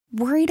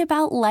Worried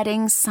about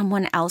letting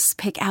someone else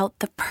pick out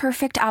the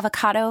perfect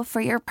avocado for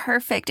your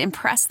perfect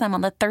impress them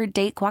on the third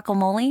date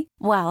guacamole?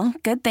 Well,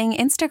 good thing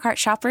Instacart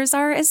shoppers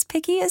are as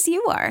picky as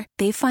you are.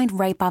 They find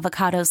ripe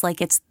avocados like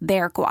it's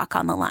their guac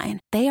on the line.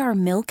 They are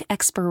milk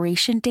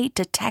expiration date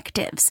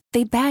detectives.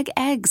 They bag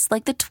eggs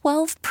like the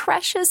 12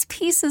 precious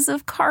pieces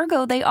of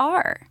cargo they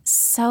are.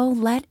 So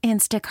let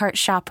Instacart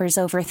shoppers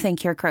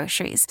overthink your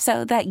groceries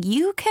so that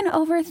you can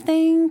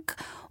overthink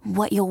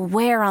what you'll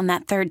wear on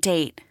that third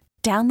date.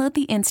 Download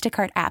the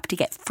Instacart app to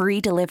get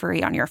free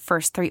delivery on your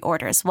first 3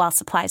 orders while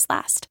supplies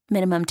last.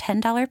 Minimum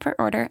 $10 per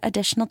order.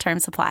 Additional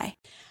terms apply.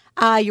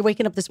 You're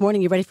waking up this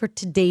morning. You ready for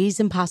today's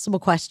impossible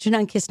question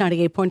on Kiss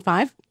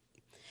 98.5?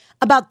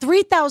 About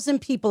 3,000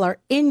 people are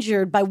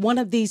injured by one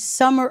of these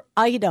summer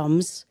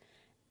items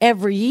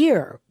every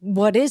year.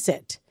 What is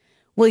it?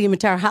 William &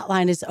 Tara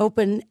hotline is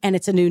open, and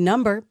it's a new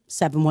number,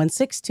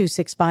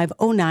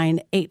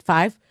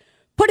 716-265-0985.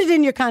 Put it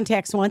in your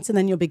contacts once, and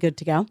then you'll be good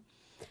to go.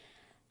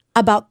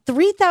 About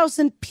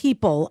 3,000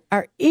 people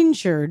are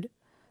injured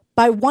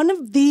by one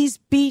of these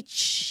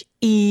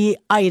beach-y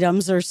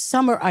items or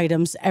summer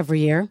items every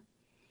year.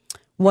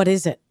 What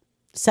is it?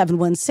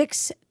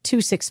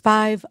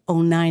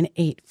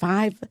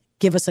 716-265-0985.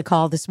 Give us a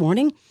call this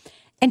morning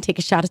and take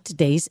a shot at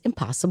today's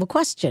impossible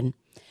question.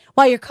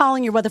 While you're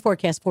calling, your weather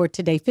forecast for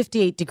today,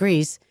 58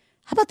 degrees.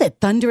 How about that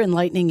thunder and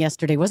lightning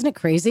yesterday? Wasn't it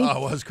crazy?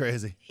 Oh, it was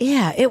crazy.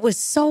 Yeah, it was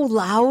so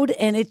loud,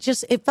 and it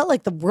felt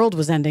like the world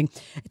was ending.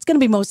 It's going to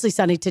be mostly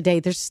sunny today.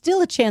 There's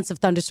still a chance of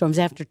thunderstorms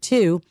after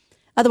 2.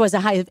 Otherwise,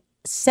 a high of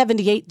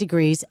 78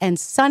 degrees and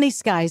sunny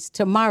skies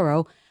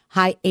tomorrow,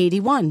 high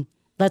 81.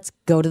 Let's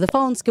go to the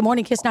phones. Good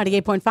morning, Kiss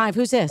 98.5.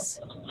 Who's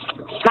this?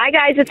 Hi,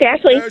 guys. It's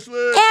Ashley.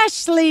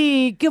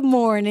 Ashley, good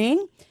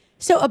morning.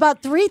 So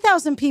about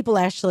 3,000 people,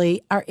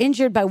 Ashley, are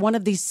injured by one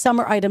of these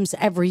summer items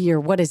every year.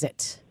 What is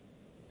it?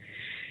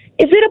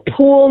 Is it a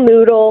pool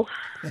noodle?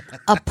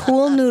 A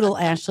pool noodle,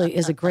 Ashley,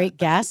 is a great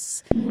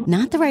guess.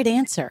 Not the right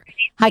answer.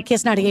 Hi,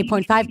 Kiss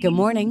 98.5. Good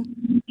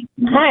morning.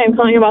 Hi, I'm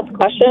calling about the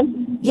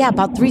question. Yeah,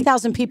 about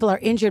 3,000 people are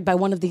injured by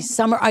one of these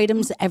summer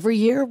items every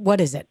year.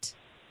 What is it?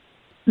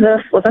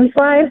 The slip and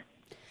slide?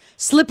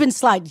 Slip and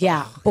slide,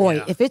 yeah.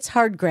 Boy, if it's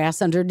hard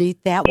grass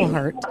underneath, that will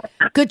hurt.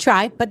 Good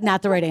try, but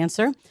not the right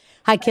answer.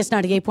 Hi, Kiss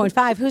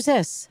 98.5. Who's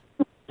this?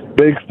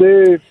 Big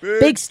Steve.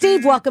 Big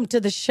Steve, welcome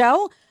to the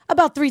show.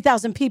 About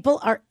 3,000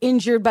 people are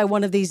injured by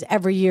one of these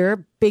every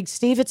year. Big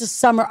Steve, it's a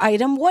summer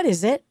item. What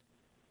is it?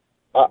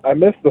 I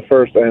missed the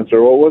first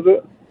answer. What was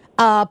it?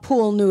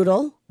 Pool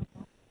noodle.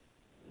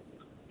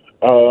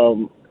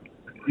 You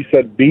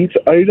said beach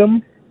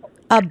item?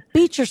 A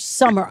beach or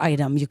summer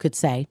item, you could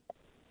say.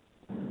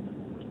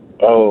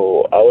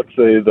 Oh, I would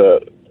say the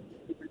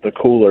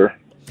cooler.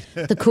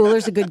 The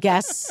cooler's a good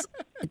guess.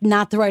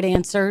 Not the right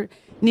answer.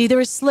 Neither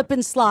is slip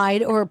and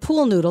slide or a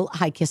pool noodle.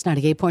 Hi, Kiss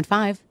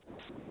 98.5.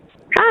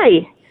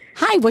 Hi.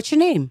 Hi, what's your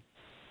name?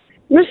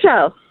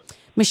 Michelle.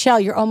 Michelle,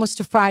 you're almost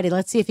to Friday.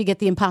 Let's see if you get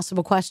the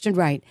impossible question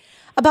right.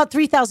 About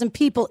 3,000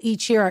 people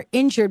each year are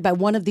injured by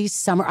one of these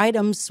summer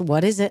items.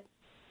 What is it?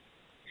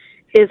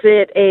 Is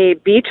it a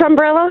beach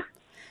umbrella?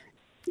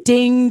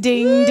 Ding,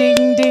 ding,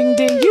 ding, ding,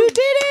 ding. You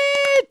did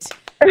it!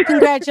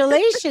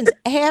 Congratulations.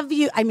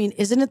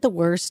 Isn't it the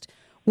worst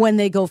when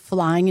they go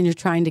flying and you're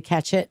trying to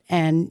catch it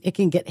and it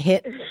can get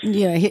hit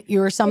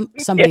you or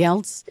somebody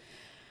else?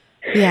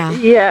 Yeah.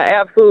 Yeah,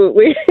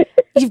 absolutely.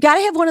 You've got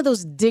to have one of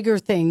those digger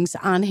things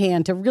on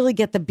hand to really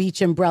get the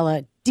beach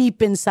umbrella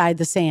deep inside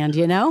the sand,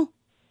 you know?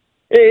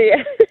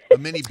 Yeah. A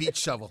mini beach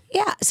shovel.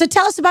 Yeah. So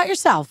tell us about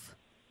yourself.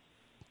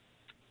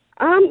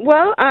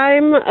 Well,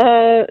 I'm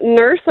a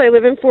nurse. I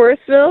live in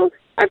Forestville.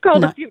 I've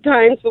called a few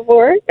times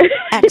before.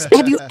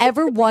 Have you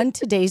ever won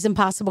today's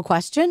impossible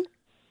question?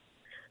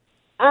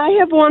 I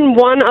have won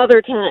one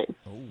other time.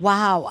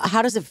 Wow.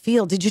 How does it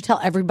feel? Did you tell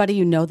everybody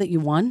you know that you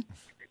won?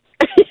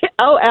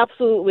 Oh,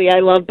 absolutely. I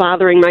love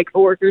bothering my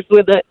coworkers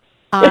with it.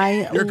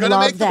 You're going to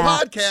make the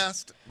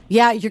podcast.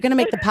 Yeah, you're going to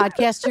make the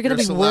podcast. You're going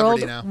to be now.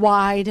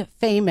 worldwide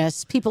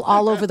famous. People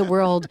all over the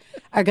world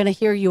are going to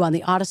hear you on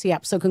the Odyssey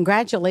app. So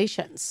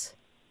congratulations.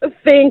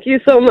 Thank you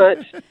so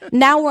much.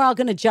 Now we're all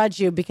going to judge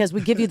you because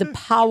we give you the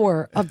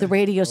power of the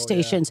radio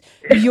stations.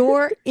 Yeah.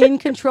 You're in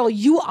control.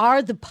 You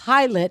are the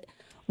pilot.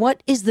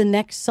 What is the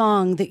next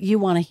song that you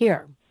want to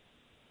hear?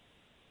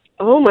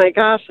 Oh, my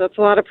gosh. That's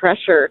a lot of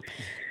pressure.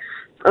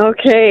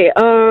 Okay.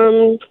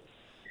 How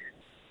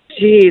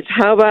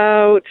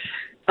about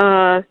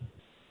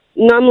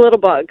Numb Little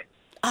Bug?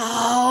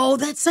 Oh,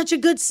 that's such a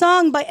good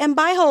song by M.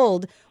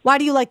 Byhold. Why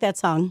do you like that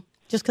song?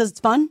 Just because it's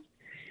fun?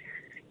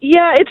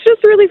 Yeah, it's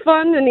just really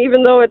fun, and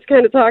even though it's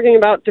kind of talking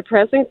about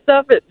depressing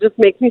stuff, it just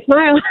makes me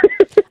smile.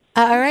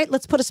 All right,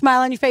 let's put a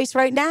smile on your face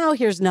right now.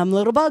 Here's Numb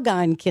Little Bug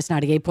on Kiss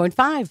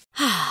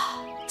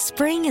 98.5.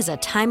 Spring is a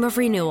time of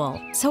renewal,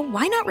 so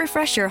why not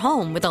refresh your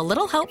home with a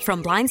little help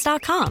from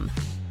Blinds.com?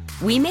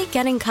 We make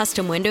getting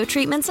custom window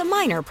treatments a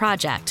minor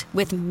project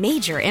with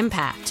major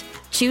impact.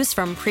 Choose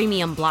from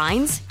premium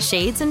blinds,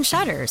 shades, and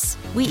shutters.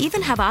 We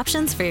even have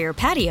options for your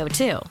patio,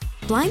 too.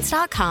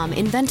 Blinds.com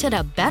invented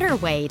a better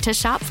way to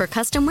shop for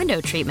custom window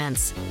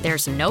treatments.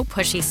 There's no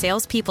pushy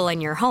salespeople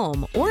in your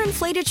home or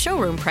inflated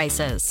showroom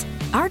prices.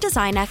 Our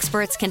design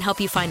experts can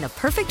help you find the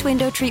perfect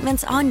window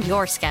treatments on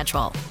your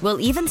schedule. We'll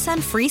even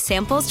send free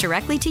samples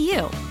directly to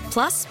you.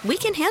 Plus, we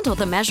can handle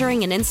the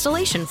measuring and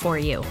installation for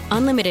you.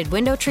 Unlimited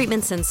window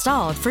treatments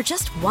installed for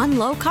just one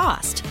low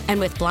cost. And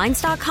with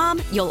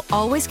Blinds.com, you'll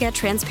always get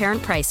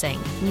transparent pricing.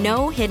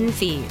 No hidden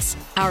fees.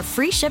 Our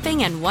free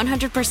shipping and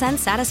 100%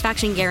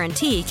 satisfaction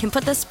guarantee can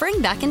put the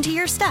spring back into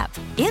your step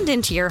and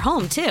into your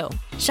home, too.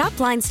 Shop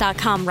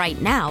Blinds.com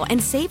right now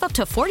and save up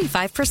to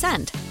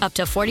 45%. Up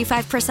to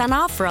 45%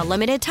 off for a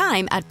limited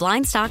time at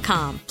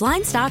Blinds.com.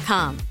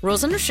 Blinds.com.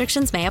 Rules and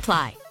restrictions may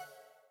apply.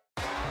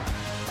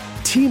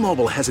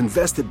 T-Mobile has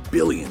invested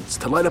billions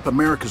to light up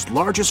America's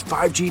largest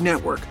 5G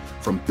network,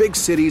 from big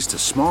cities to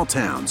small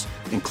towns,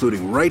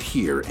 including right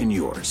here in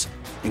yours.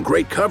 And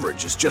great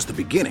coverage is just the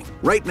beginning.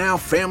 Right now,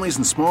 families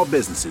and small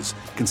businesses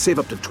can save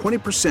up to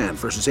 20%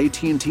 versus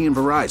AT&T and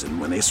Verizon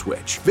when they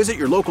switch. Visit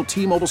your local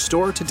T-Mobile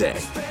store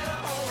today.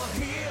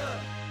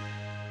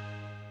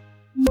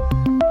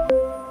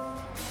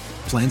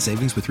 Plan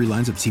savings with 3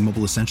 lines of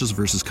T-Mobile Essentials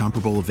versus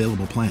comparable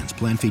available plans.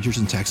 Plan features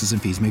and taxes and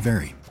fees may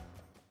vary.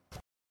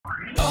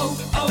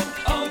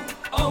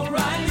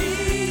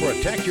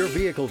 Protect your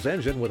vehicle's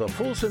engine with a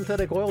full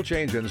synthetic oil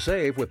change and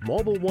save with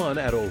Mobil 1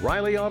 at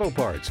O'Reilly Auto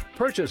Parts.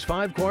 Purchase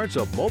 5 quarts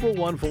of Mobil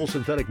 1 full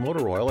synthetic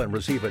motor oil and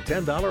receive a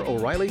 $10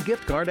 O'Reilly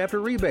gift card after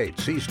rebate.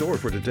 See store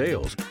for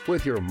details.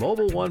 With your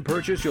Mobil 1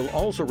 purchase, you'll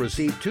also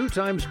receive 2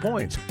 times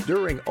points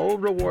during O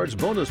Rewards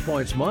Bonus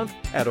Points Month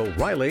at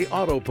O'Reilly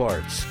Auto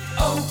Parts.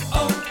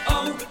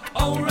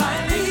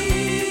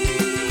 O'Reilly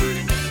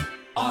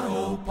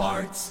Auto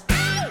Parts.